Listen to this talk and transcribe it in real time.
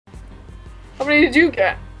How many did you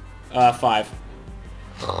get? 5.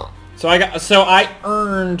 So I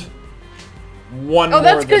earned 1 more. Oh,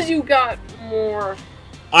 that's because you got more.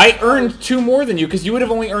 I earned 2 more than you, because you would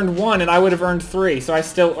have only earned 1, and I would have earned 3, so I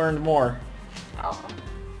still earned more. Oh.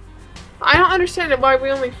 I don't understand why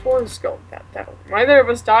we only 4 scoped that down. Neither of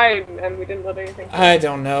us died, and we didn't let anything happen. I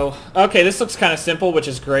don't know. Okay, this looks kind of simple, which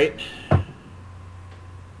is great.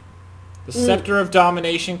 The Scepter of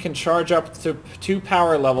Domination can charge up to 2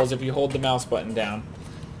 power levels if you hold the mouse button down.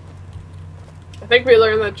 I think we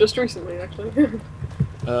learned that just recently, actually.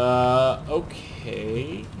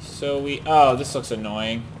 Okay. So oh, this looks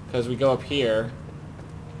annoying, because we go up here.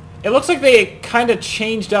 It looks like they kind of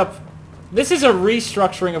changed up. This is a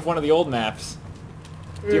restructuring of one of the old maps.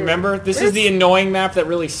 Do you remember? This is the annoying map that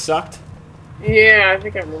really sucked. Yeah, I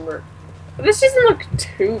think I remember. But this doesn't look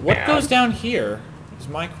too bad. What goes down here is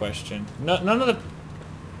my question. None of the...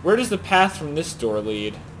 Where does the path from this door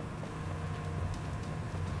lead?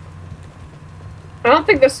 I don't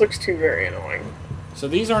think this looks too very annoying. So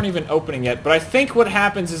these aren't even opening yet, but I think what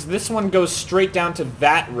happens is this one goes straight down to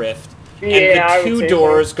that rift, and the 2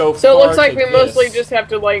 doors go so far it looks like to we this. mostly just have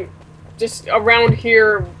to, like, just around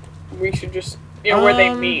here, we should just, you know, where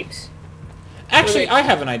they meet. Actually, I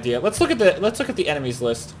have an idea. Let's look at the enemies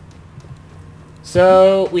list.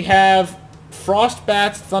 So we have frost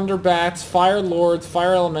bats, thunder bats, fire lords,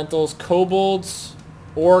 fire elementals, kobolds,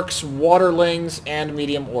 orcs, waterlings, and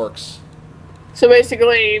medium orcs. So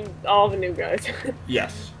basically, all the new guys.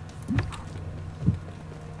 Yes.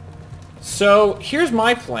 So here's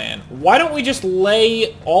my plan. Why don't we just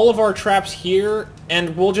lay all of our traps here,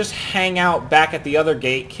 and we'll just hang out back at the other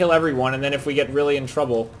gate, kill everyone, and then if we get really in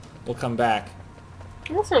trouble, we'll come back.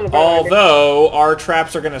 That's not a bad Although, our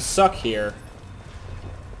traps are going to suck here.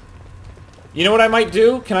 You know what I might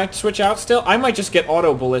do? Can I switch out still? I might just get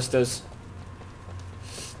auto ballistas.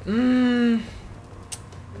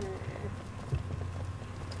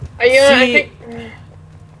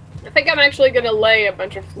 I think I'm actually gonna lay a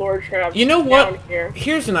bunch of floor traps. You know what? Down here.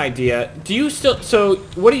 Here's an idea. Do you still... So,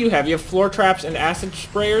 what do you have? You have floor traps and acid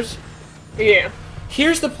sprayers? Yeah.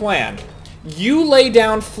 Here's the plan. You lay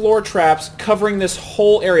down floor traps covering this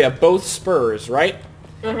whole area, both spurs, right?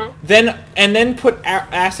 Then put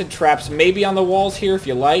acid traps maybe on the walls here if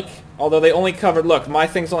you like. Although they only cover... Look, my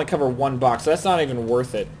things only cover 1 box, so that's not even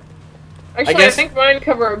worth it. Actually, I think mine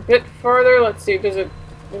cover a bit farther. Let's see. Does it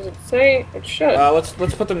say? It should. Let's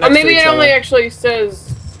put them next to maybe each it other. only actually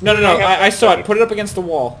says... No, I saw it. Put it up against the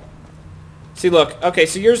wall. See, look. Okay,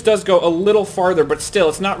 so yours does go a little farther, but still,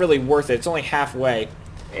 it's not really worth it. It's only halfway.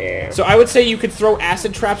 Yeah. So I would say you could throw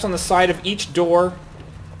acid traps on the side of each door,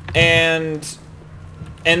 and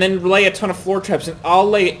then lay a ton of floor traps, and I'll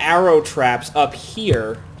lay arrow traps up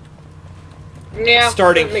here. Yeah.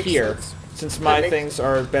 Starting here, since my makes things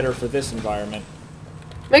are better for this environment.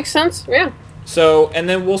 Makes sense. Yeah. So, and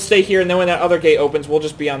then we'll stay here, and then when that other gate opens, we'll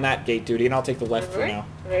just be on that gate duty, and I'll take the left for now.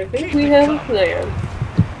 I think we have a plan.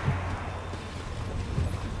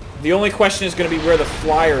 The only question is going to be where the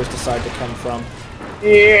flyers decide to come from.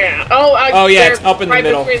 Yeah. Oh yeah, it's up in the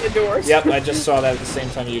middle. Between the doors. Yep, I just saw that at the same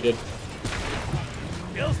time you did.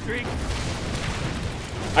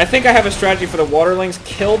 I think I have a strategy for the waterlings.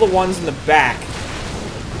 Kill the ones in the back.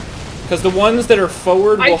 Because the ones that are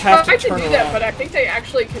forward will have to turn around. I tried to do that, but I think they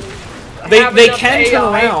actually can... They can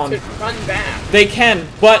turn around. To run back. They can,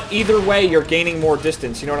 but either way, you're gaining more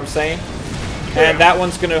distance. You know what I'm saying? Yeah. And that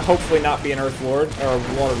one's gonna hopefully not be an Earth Lord or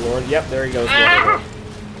Water Lord. Yep, there he goes. Water Lord.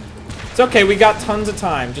 It's okay. We got tons of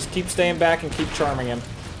time. Just keep staying back and keep charming him.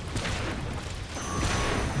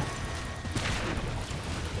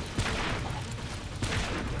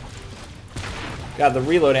 God, the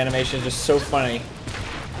reload animation is just so funny.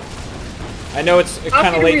 I know it's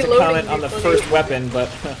kind of late to comment on the first weapon, but...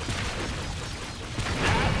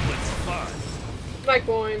 Like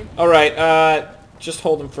going. Alright, just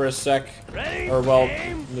hold him for a sec. Or, well,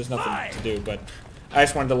 there's nothing to do, but... I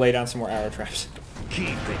just wanted to lay down some more arrow traps.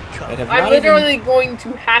 I'm literally going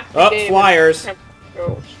to have to Oh, flyers!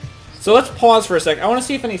 So let's pause for a sec. I want to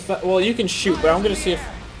see if any... Well, you can shoot, but I'm going to see if...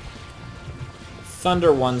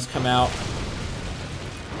 Thunder ones come out.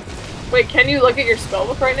 Wait, can you look at your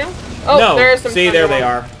spellbook right now? Oh, no. there are some. See, there they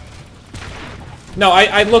are. No,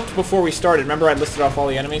 I looked before we started. Remember I listed off all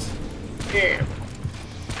the enemies? Yeah.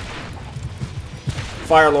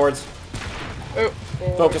 Fire Lords. Oh.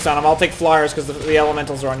 Focus on them. I'll take flyers because the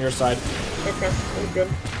elementals are on your side. Okay, that's good.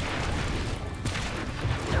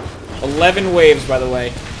 11 waves, by the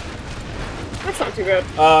way. That's not too bad.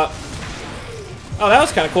 Oh, that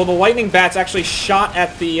was kind of cool. The lightning bats actually shot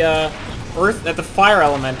at the... Earth at the fire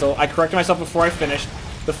elemental. I corrected myself before I finished.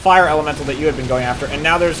 the fire elemental that you had been going after, and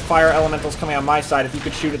now there's fire elementals coming on my side. If you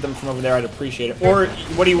could shoot at them from over there, I'd appreciate it. Or,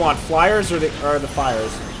 what do you want, flyers or the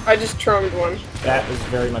fires? I just charmed one. That is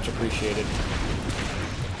very much appreciated.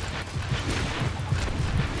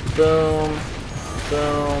 Boom.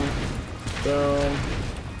 Boom. Boom.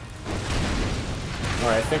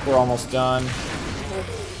 Alright, I think we're almost done.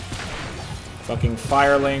 Fucking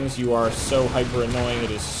firelings, you are so hyper annoying,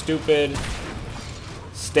 it is stupid.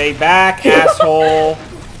 Stay back, asshole!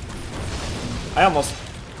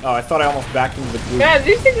 I thought I almost backed into the group. Man,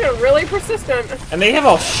 these things are really persistent. And they have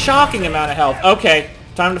a shocking amount of health. Okay,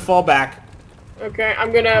 time to fall back. Okay,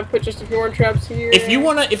 I'm gonna put just a few more traps here. If you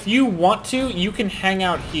want to, you can hang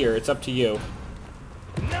out here. It's up to you.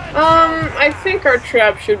 I think our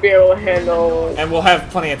trap should be able to handle... And we'll have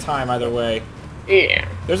plenty of time either way. Yeah.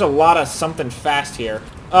 There's a lot of something fast here.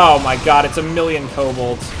 Oh my god, it's a million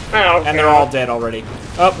kobolds. Oh, and they're all dead already.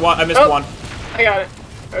 Oh, I missed one. I got it.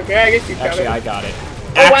 Okay, I guess you got it. Actually, I got it.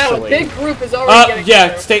 Oh wow, a big group is already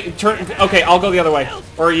getting turn. Okay, I'll go the other way.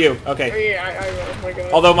 Or are you? Okay. Oh, yeah, I will. Oh my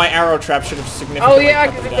god. Although my arrow trap should have significantly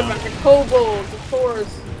because it's a bunch of kobolds, of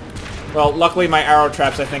course. Well, luckily my arrow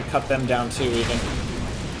traps, I think, cut them down too, even.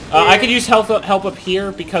 I could use help up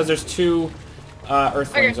here because there's two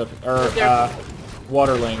earthlings up, or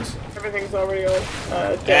waterlings. Everything's already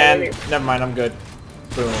dead. And never mind, I'm good.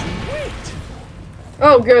 Boom.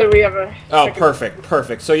 Oh, good, we have a...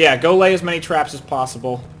 perfect. So yeah, go lay as many traps as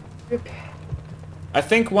possible. I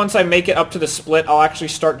think once I make it up to the split, I'll actually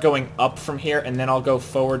start going up from here, and then I'll go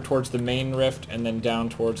forward towards the main rift, and then down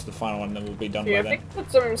towards the final one, and then we'll be done by then. I think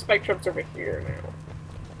put some spike traps over here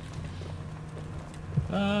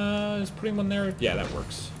now. Is putting one there? Yeah, that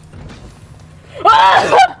works.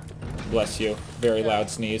 Ah! Bless you. Very loud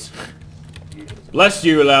sneeze. Bless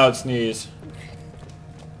you, loud sneeze.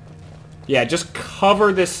 Yeah, just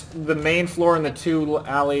cover the main floor and the two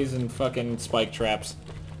alleys and fucking spike traps.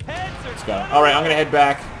 Let's go. Alright, I'm gonna head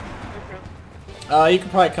back. You can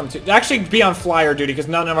probably come to... Actually, be on flyer duty, because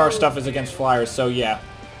none of our stuff is against flyers, so yeah.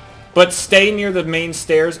 But stay near the main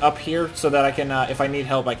stairs up here, so that I can, if I need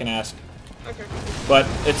help, I can ask. Okay. But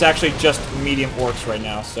it's actually just medium orcs right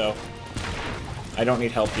now, so... I don't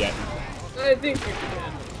need help yet. I think you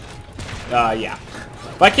can. Yeah.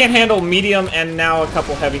 If I can't handle medium and now a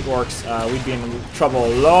couple heavy orcs, we'd be in trouble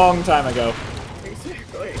a long time ago.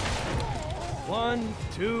 Exactly. 1,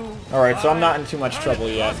 2. Alright, so I'm not in too much trouble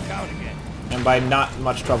yet. And by not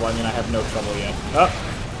much trouble, I mean I have no trouble yet.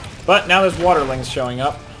 Oh! But now there's waterlings showing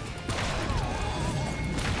up.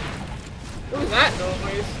 What was that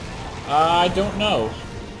noise? I don't know.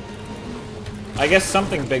 I guess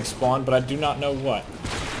something big spawned, but I do not know what.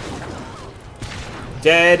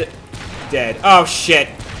 Dead. Dead. Oh, shit.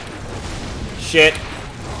 Shit.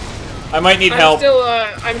 I might need help.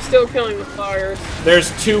 I'm still killing the flyers.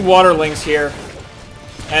 There's two waterlings here.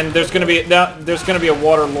 And there's gonna be a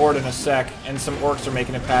water lord in a sec, and some orcs are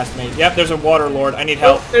making it past me. Yep, there's a water lord. I need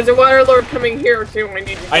help. There's a water lord coming here too.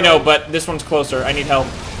 I know, but this one's closer. I need help.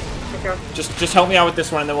 Okay. Just help me out with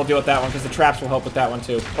this one, and then we'll deal with that one, because the traps will help with that one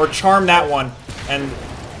too. Or charm that one, and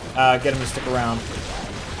get him to stick around.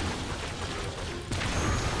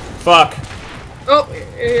 Fuck. Oh,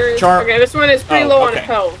 here it is. Okay, this one is pretty low on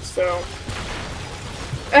health, so...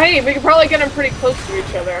 Hey, we can probably get them pretty close to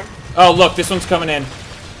each other. Oh, look, this one's coming in.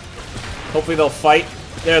 Hopefully they'll fight.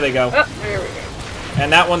 There they go. Oh, there we go.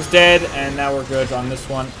 And that one's dead, and now we're good on this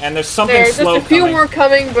one. And there's something slow coming. There's just a few more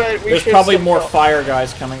coming, but there's probably more fire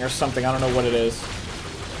guys coming or something. I don't know what it is.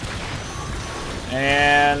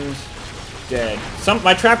 And... dead.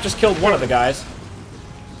 My trap just killed one of the guys.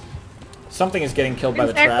 Something is getting killed by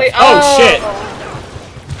the trap. Oh, shit!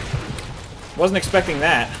 Wasn't expecting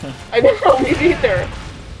that. I didn't know, me either.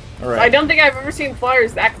 Alright. I don't think I've ever seen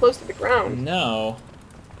flyers that close to the ground. No.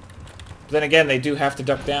 But then again, they do have to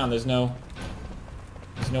duck down. There's no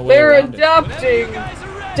way They're around adapting!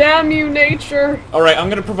 Damn you, nature! Alright, I'm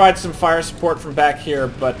gonna provide some fire support from back here,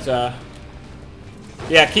 but,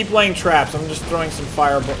 yeah, keep laying traps. I'm just throwing some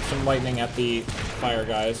lightning at the fire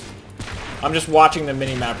guys. I'm just watching the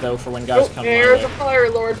mini-map, though, for when guys come my way. There's a fire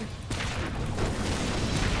lord.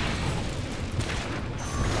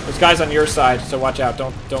 There's guys on your side, so watch out.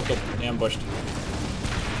 Don't get ambushed.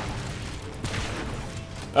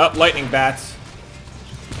 Oh, lightning bats.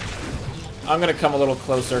 I'm gonna come a little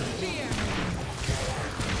closer.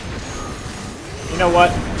 You know what?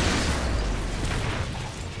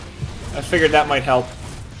 I figured that might help.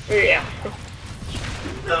 Yeah.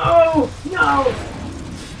 No! No!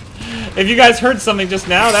 If you guys heard something just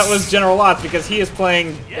now, that was General Lotz, because he is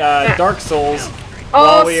playing Dark Souls.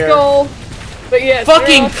 Oh, Skull! But yes,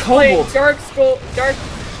 fucking kobolds! Dark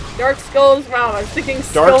Dark Skulls? Wow, I was thinking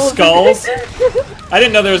Dark Skulls. I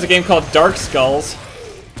didn't know there was a game called Dark Skulls.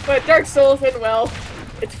 But Dark Souls went well.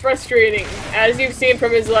 It's frustrating, as you've seen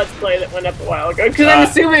from his Let's Play that went up a while ago. Because I'm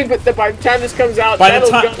assuming that by the time this comes out, by the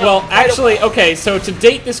time, well, actually, okay. So to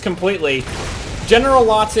date this completely, General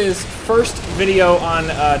Lotz's first video on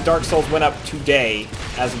Dark Souls went up today,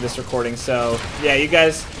 as of this recording. So yeah, you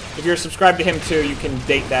guys, if you're subscribed to him too, you can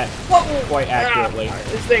date that quite accurately.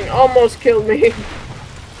 This thing almost killed me.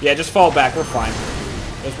 Yeah, just fall back. We're fine.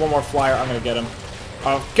 There's one more flyer. I'm gonna get him.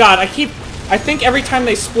 Oh God, I think every time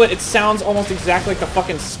they split, it sounds almost exactly like the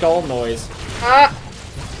fucking skull noise.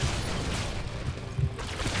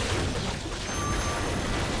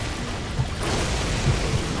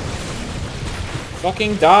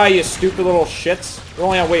 Fucking die, you stupid little shits. We're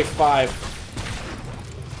only on wave 5.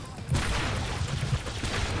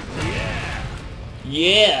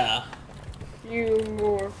 Yeah. You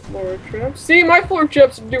more floor traps. See, my floor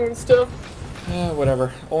traps are doing stuff.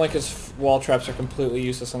 Whatever. Only because wall traps are completely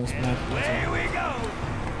useless on this map. There we go.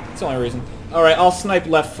 That's the only reason. Alright, I'll snipe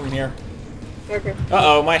left from here. Okay.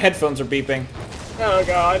 Uh-oh, my headphones are beeping. Oh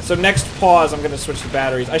god. So next pause, I'm gonna switch the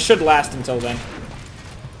batteries. I should last until then.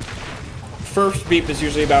 First beep is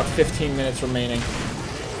usually about 15 minutes remaining.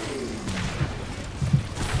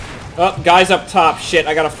 Oh, guys up top. Shit,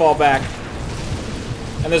 I gotta fall back.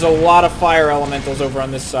 And there's a lot of fire elementals over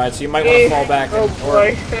on this side, so you might want to fall back. Oh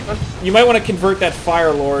boy. You might want to convert that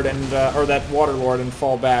fire lord and or that water lord and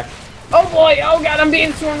fall back. Oh boy! Oh god! I'm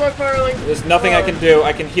being swarmed by firelings. There's nothing I can do.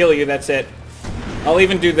 I can heal you. That's it. I'll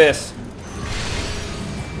even do this.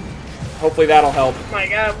 Hopefully that'll help. Oh my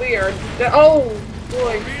god, we are. Oh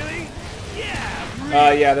boy. Really?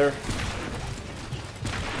 Yeah. Yeah, they're.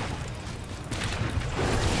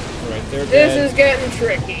 Alright, they're dead. This is getting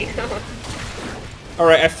tricky.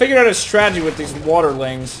 Alright, I figured out a strategy with these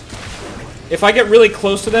waterlings. If I get really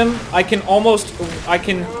close to them, I can almost... If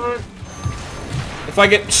I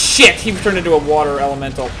get... Shit! He turned into a water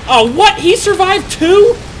elemental. Oh, what? He survived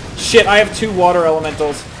too? Shit, I have 2 water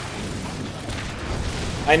elementals.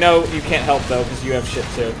 I know you can't help, though, because you have shit,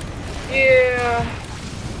 too. Yeah.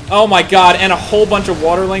 Oh my god, and a whole bunch of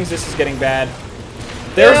waterlings? This is getting bad.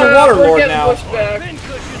 There's a water lord now.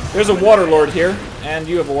 There's a water lord here, and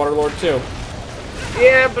you have a water lord, too.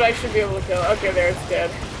 Yeah, but I should be able to kill it. Okay, there, it's dead.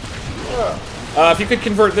 If you could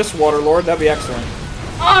convert this water lord, that'd be excellent.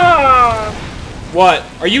 Ah! What?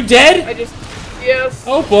 Are you dead? Yes.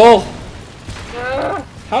 Oh, bull.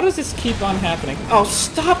 How does this keep on happening? Oh,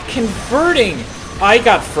 stop converting! I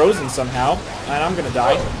got frozen somehow, and I'm gonna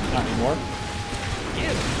die. Not anymore.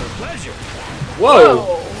 Whoa!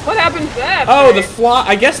 Whoa! What happened to that? Oh,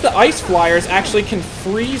 I guess the ice flyers actually can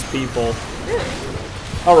freeze people.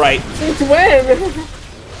 Alright. Since when?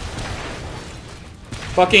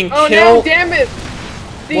 Fucking kill. Oh no, damn it!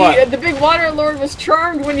 What? The big water lord was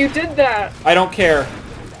charmed when you did that. I don't care.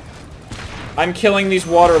 I'm killing these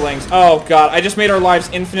waterlings. Oh god, I just made our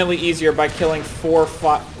lives infinitely easier by killing 4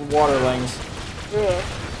 waterlings.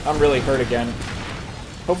 I'm really hurt again.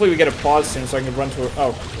 Hopefully we get a pause soon so I can run to a...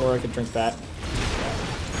 Oh, or I could drink that.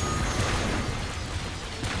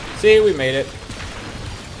 See, we made it.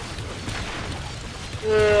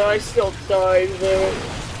 I still died, though.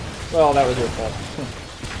 Well, that was your fault.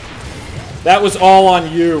 That was all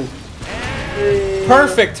on you.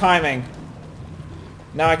 Perfect timing.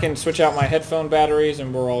 Now I can switch out my headphone batteries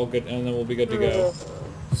and we're all good, and then we'll be good to go.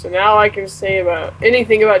 So now I can say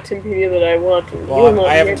anything about Timpedia that I want to. Well,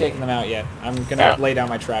 I haven't taken them out yet. I'm gonna lay down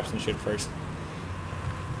my traps and shit first.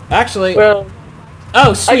 Actually... Well...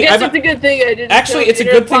 Oh, sweet. I guess it's a good thing I didn't actually, it's a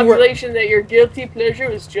good thing population that your guilty pleasure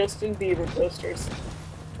was Justin Bieber posters.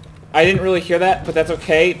 I didn't really hear that, but that's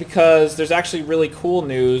okay, because there's actually really cool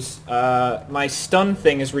news. My stun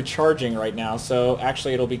thing is recharging right now, so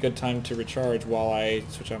actually it'll be a good time to recharge while I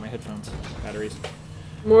switch out my headphones batteries.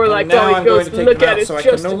 More like now I'm going to take look them at out his so I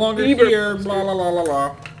Justin can no longer Bieber hear poster. blah, blah, blah, blah,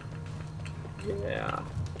 blah. Yeah.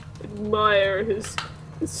 Admire his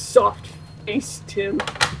soft face, Tim.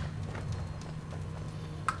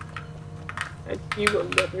 And he will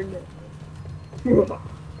never know.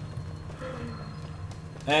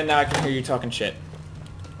 And now I can hear you talking shit.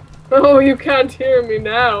 Oh, you can't hear me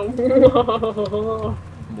now.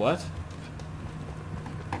 What?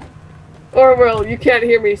 Or, well, you can't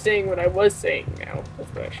hear me saying what I was saying now. That's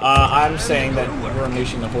what I should say. I'm saying that we're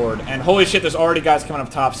unleashing the horde. And holy shit, there's already guys coming up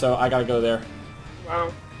top, so I gotta go there.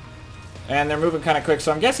 Wow. And they're moving kind of quick,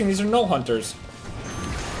 so I'm guessing these are null hunters.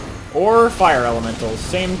 Or fire elementals.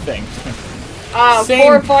 Same thing.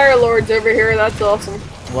 4 fire lords over here. That's awesome.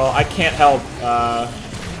 Well, I can't help.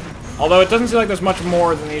 Although it doesn't seem like there's much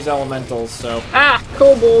more than these elementals, so... Ah,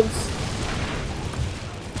 kobolds.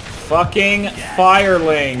 Fucking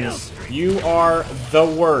firelings. You are the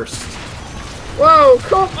worst. Whoa,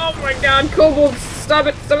 oh my god, kobolds, stop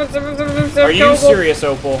it, stop it, stop it, stop it, stop it, Are you serious,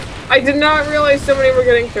 Opal? I did not realize so many were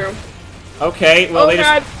getting through. Okay, well oh they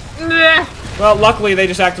god. just... Well, luckily they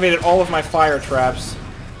just activated all of my fire traps.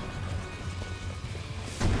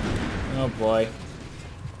 Oh boy.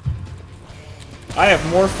 I have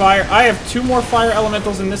more fire. I have 2 more fire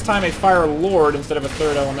elementals, and this time a fire lord instead of a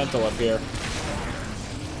 3rd elemental up here.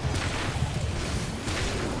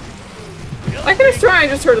 I could have sworn I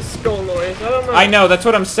just heard a skull noise. I don't know. I know, that's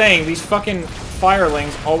what I'm saying. These fucking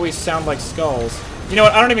firelings always sound like skulls. You know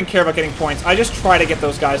what? I don't even care about getting points. I just try to get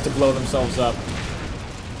those guys to blow themselves up.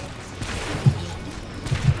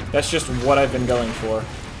 That's just what I've been going for.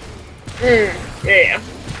 Yeah.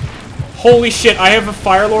 Holy shit, I have a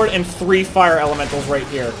Fire Lord and 3 fire elementals right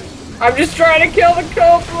here. I'm just trying to kill the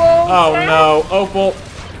kobolds. Oh no, Opal.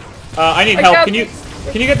 I need help. Can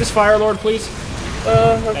you get this Fire Lord, please?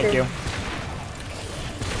 Okay. Thank you.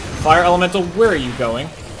 Fire Elemental, where are you going?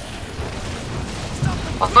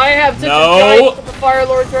 I have such a giant with the Fire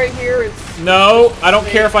Lords right here. It's no, I don't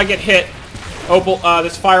care if I get hit. Opal,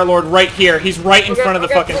 this Fire Lord right here. He's right in front of the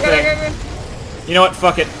fucking thing. You know what?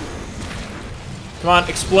 Fuck it. Come on,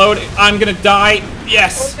 explode. I'm gonna die.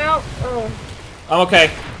 Yes. Oh, no. Oh. I'm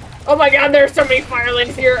okay. Oh my god, there are so many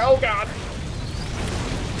firelings here. Oh god.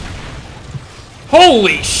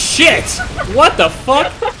 Holy shit! What the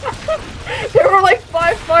fuck? There were like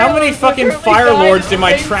 5 firelings. How many fucking fire lords did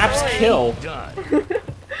my traps kill?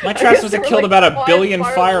 My traps must have killed like about 1 billion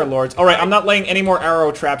fire lords. Alright, I'm not laying any more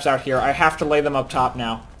arrow traps out here. I have to lay them up top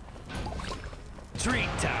now. Treat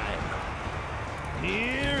time.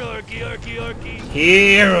 Here, Orky, Orky, Orky.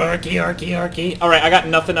 Here, Orky, Orky, Orky. Alright, I got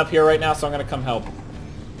nothing up here right now, so I'm gonna come help.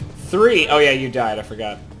 3. Oh yeah, you died. I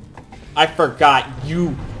forgot. I forgot.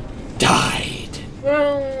 You died.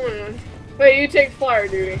 Well, wait, you take flyer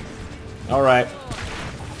duty. Alright.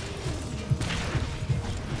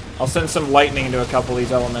 I'll send some lightning into a couple of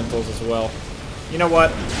these elementals as well. You know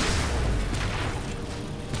what?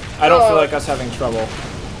 I don't feel like us having trouble.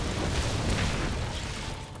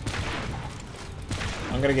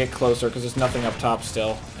 I'm gonna get closer because there's nothing up top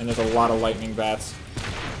still, and there's a lot of lightning bats.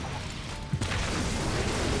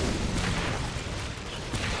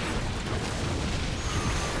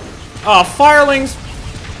 Oh, firelings!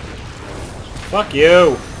 Fuck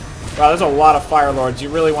you! Wow, there's a lot of fire lords. You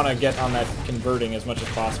really want to get on that converting as much as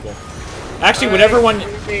possible. Actually,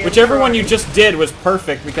 whichever one you just did was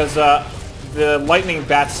perfect because the lightning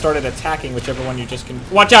bats started attacking whichever one you just can.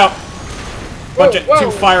 Watch out! Bunch of 2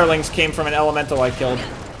 firelings came from an elemental I killed.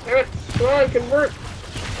 Damn it! Come on, convert.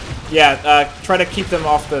 Yeah, try to keep them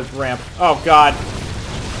off the ramp. Oh god,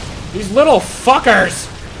 these little fuckers!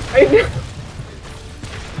 I know.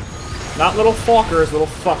 Not little fuckers, little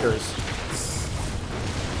fuckers.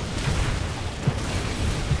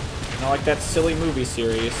 Not like that silly movie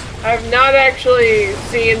series. I've not actually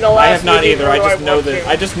seen the last I have not movie, either. I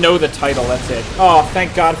just know the title. That's it. Oh,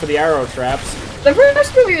 thank God for the arrow traps. The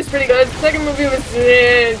first movie was pretty good. The second movie was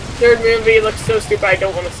third movie looks so stupid. I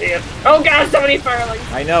don't want to see it. Oh god, so many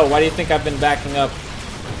firelings. I know. Why do you think I've been backing up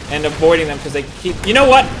and avoiding them? Because they keep. You know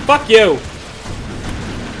what? Fuck you.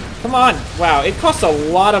 Come on. Wow, it costs a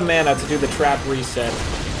lot of mana to do the trap reset.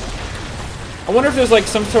 I wonder if there's like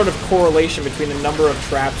some sort of correlation between the number of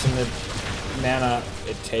traps and the mana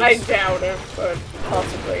it takes. I doubt it, but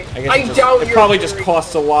possibly. I doubt it probably just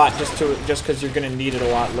costs a lot just because you're gonna need it a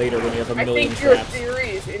lot later when you have a million traps. I think your theory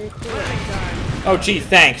is incorrect. Oh gee,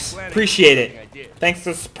 thanks. Appreciate it. Thanks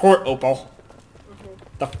for the support, Opal.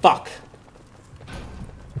 The fuck?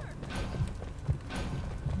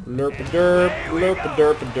 Lerp-a-derp,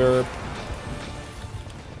 lerp-a-derp-a-derp.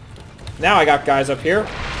 Now I got guys up here.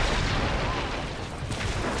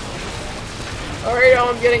 Alright, all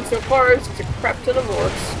I'm getting so far is a crap ton of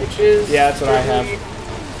orcs, which is... Yeah, that's what I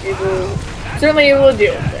have. Certainly able to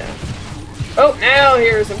deal with that. Oh, now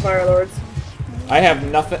here are some fire lords. I have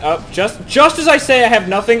nothing. Just as I say I have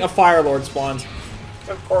nothing, a fire lord spawns.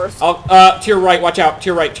 Of course. To your right, watch out. To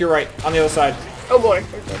your right, on the other side. Oh boy.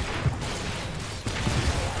 Okay.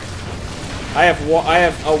 I have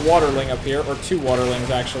a waterling up here, or 2 waterlings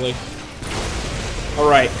actually.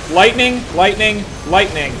 Alright, lightning, lightning,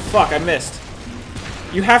 lightning. Fuck, I missed.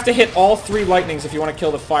 You have to hit all 3 lightnings if you want to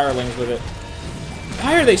kill the firelings with it.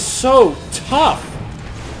 Why are they so tough?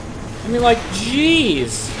 I mean, like,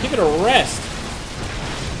 jeez. Give it a rest.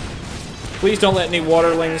 Please don't let any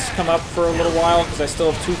waterlings come up for a little while, because I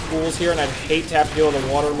still have 2 pools here, and I'd hate to have to deal with a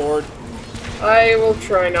water lord. I will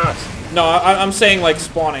try not. No, I'm saying, like,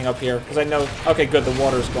 spawning up here, because I know... Okay, good, the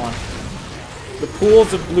water's gone. The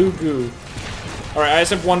pools of blue goo. Alright, I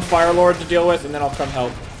just have one Fire Lord to deal with, and then I'll come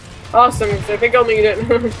help. Awesome, 'cause I think I'll need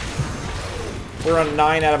it. We're on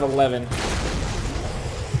 9 out of 11.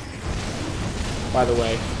 By the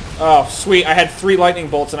way. Oh, sweet. I had 3 lightning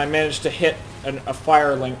bolts, and I managed to hit a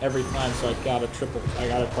fireling every time, so I got a quadruple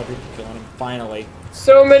kill on him, finally.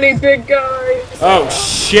 So many big guys! Oh,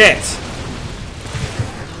 shit!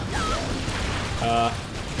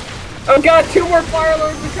 Oh god, 2 more Fire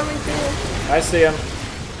Lords are coming too! I see him.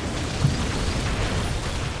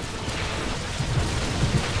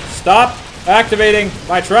 Stop activating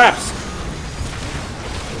my traps!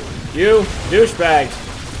 You douchebags.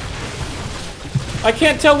 I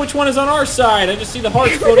can't tell which one is on our side. I just see the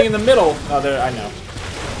hearts floating in the middle. Oh, there, I know.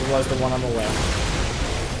 It was the one on the left.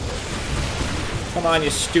 Come on, you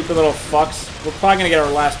stupid little fucks. We're probably gonna get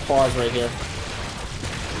our last pause right here.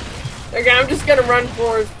 Okay, I'm just gonna run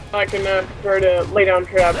forward so I can prepare to lay down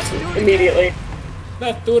traps immediately.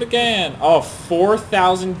 Let's do it again. Oh,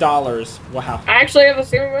 $4,000. Wow. I actually have the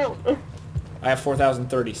same amount. I have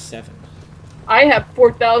 4,037. I have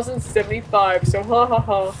 4,075, so ha ha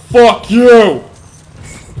ha. Fuck you!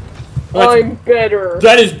 I'm better.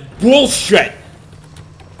 That is bullshit!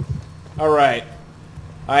 Alright.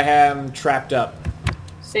 I am trapped up.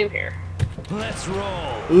 Same here. Let's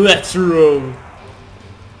roll. Let's roll.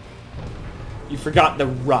 You forgot the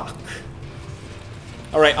rock.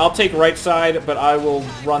 Alright, I'll take right side, but I will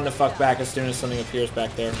run the fuck back as soon as something appears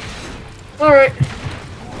back there. Alright.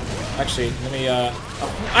 Actually, let me, oh,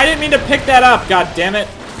 I didn't mean to pick that up, god damn it!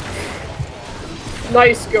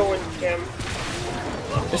 Nice going, Tim.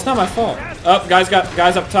 It's not my fault. Oh, guys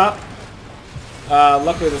up top.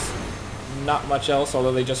 Luckily there's not much else,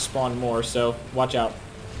 although they just spawned more, so watch out.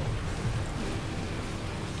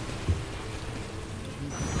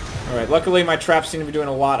 Alright, luckily my traps seem to be doing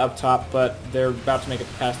a lot up top, but they're about to make it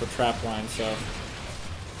past the trap line, so...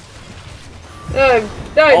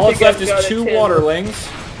 All that's left is 2 waterlings.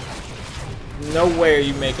 No way are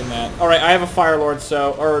you making that. Alright, I have a Fire Lord,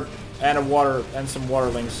 so... and some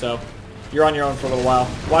waterlings, so... You're on your own for a little while.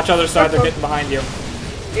 Watch other side, they're getting behind you.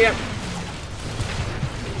 Yep.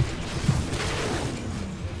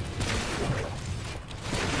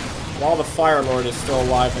 While the Fire Lord is still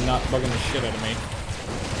alive and not bugging the shit out of me.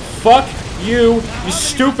 Fuck you, you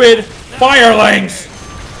stupid firelings!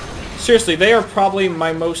 Seriously, they are probably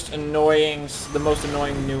my most annoying, the most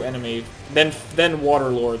annoying new enemy. Then Water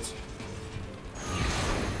Lords.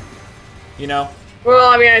 You know? Well,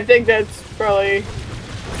 I mean, I think that's probably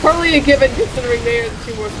a given considering they are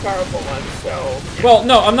the 2 most powerful ones, so... Well,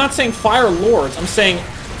 no, I'm not saying Fire Lords. I'm saying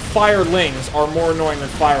Firelings are more annoying than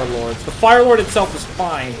Fire Lords. The Fire Lord itself is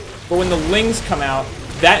fine, but when the Lings come out,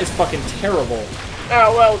 that is fucking terrible.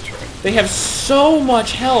 Oh, well, true. They have so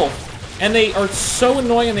much health, and they are so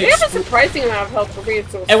annoying, and they have a surprising amount of health for being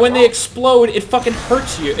so And when they explode, it fucking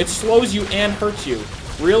hurts you. It slows you and hurts you.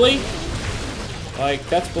 Really? Like,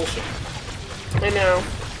 that's bullshit. I know.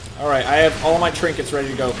 Alright, I have all my trinkets ready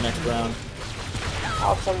to go for next round.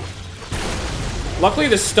 Awesome. Luckily,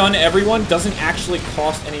 the stun everyone doesn't actually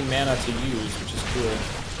cost any mana to use, which is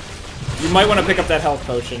cool. You might want to pick up that health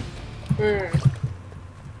potion.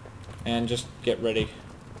 And just get ready.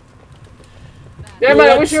 Yeah, man,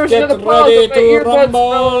 I wish there was another pause, but my earbuds fell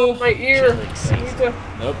off my ear.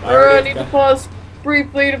 Nope, I need to pause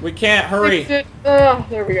briefly to We can't, hurry. fix it.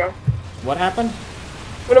 There we go. What happened?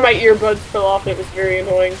 One of my earbuds fell off and it was very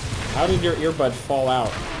annoying. How did your earbud fall out?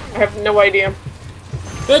 I have no idea.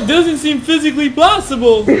 That doesn't seem physically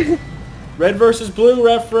possible! Red versus blue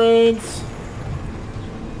reference!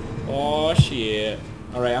 Oh shit.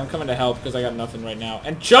 Alright, I'm coming to help because I got nothing right now.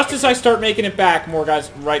 And just as I start making it back, more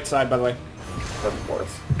guys, right side by the way. Of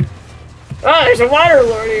course. Oh, there's a Water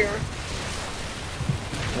Lord here!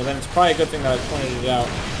 Well then it's probably a good thing that I pointed it out.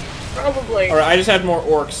 Probably. Alright, I just had more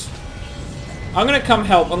orcs. I'm gonna come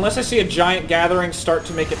help. Unless I see a giant gathering start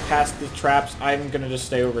to make it past the traps, I'm gonna just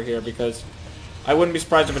stay over here because I wouldn't be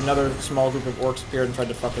surprised if another small group of orcs appeared and tried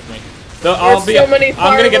to fuck with me. Though I'm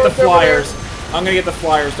gonna get the flyers. I'm gonna get the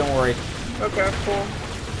flyers, don't worry. Okay, cool.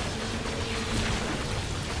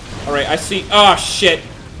 Alright, I see. Oh shit!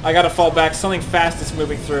 I gotta fall back. Something fast is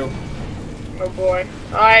moving through. Oh boy.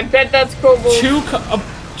 I bet that's kobolds.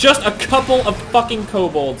 Just a couple of fucking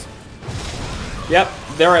kobolds. Yep,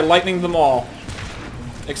 there I lightning them all.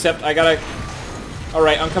 Except I gotta...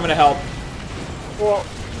 Alright, I'm coming to help. Well...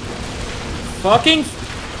 Fucking...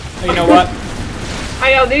 You know what?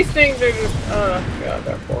 I know, these things are just... God,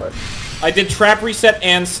 they're bored. I did trap reset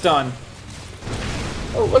and stun.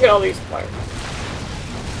 Oh, look at all these fires.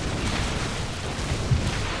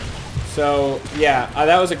 So, yeah,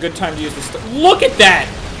 that was a good time to use the stun. Look at that!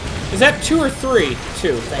 Is that 2 or 3? 2,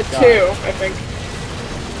 thank God. 2, I think.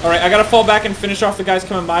 Alright, I gotta fall back and finish off the guys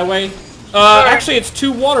coming my way. Actually, it's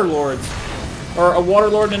 2 water lords. Or a water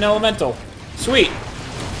lord and an elemental. Sweet.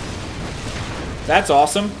 That's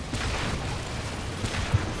awesome.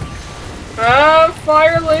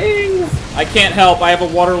 Firelings! I can't help. I have a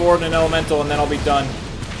water lord and an elemental, and then I'll be done.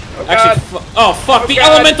 Oh, Actually, God. fuck! The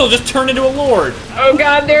God. elemental just turned into a lord. Oh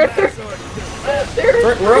God, they're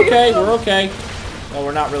We're okay. We're okay. Well,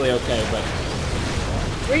 we're not really okay, but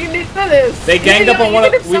we need this. they ganged up on one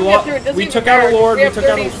of. We took out a lord. We We have took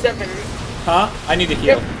out a. 37. Huh? I need to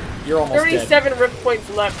heal. You're almost 37 dead. rift points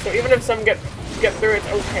left, so even if some get through, it's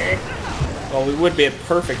okay. Well, we would be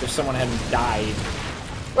perfect if someone hadn't died.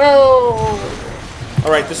 Well.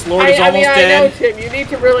 Alright, this lord is almost I dead. know, Tim. You need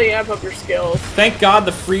to really amp up your skills. Thank God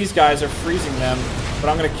the freeze guys are freezing them, but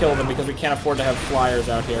I'm gonna kill them because we can't afford to have flyers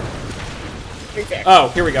out here. Exactly. Oh,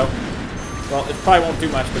 here we go. Well, it probably won't do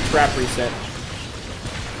much, but trap reset.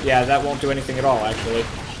 Yeah, that won't do anything at all, actually.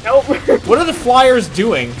 Nope. What are the flyers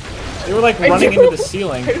doing? They were like running into the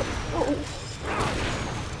ceiling.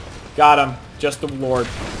 Got him. Just the lord.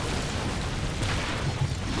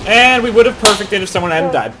 And we would have perfected if someone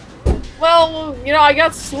hadn't died. Well, you know, I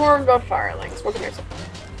got swarmed by firelings. What can I say?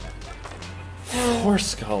 4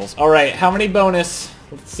 skulls. Alright, how many bonus?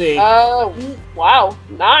 Let's see. Wow.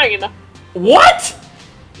 9. What?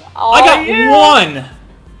 Oh, I got yeah.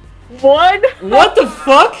 1! 1? What the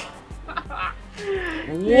fuck?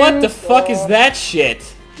 What the fuck is that shit?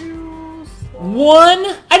 1?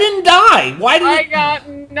 I didn't die! Why did I got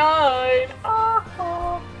 9.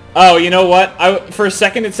 Oh, you know what? For a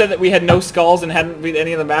second it said that we had no skulls and hadn't beat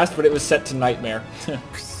any of the masks, but it was set to nightmare.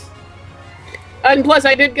 And plus,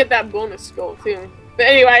 I did get that bonus skull, too. But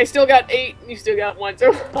anyway, I still got 8, and you still got 1,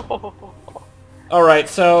 so... Alright,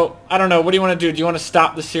 so, I don't know. What do you want to do? Do you want to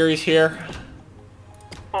stop the series here?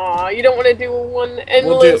 Aw, you don't want to do one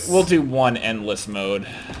endless... We'll do one endless mode.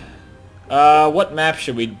 What map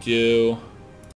should we do?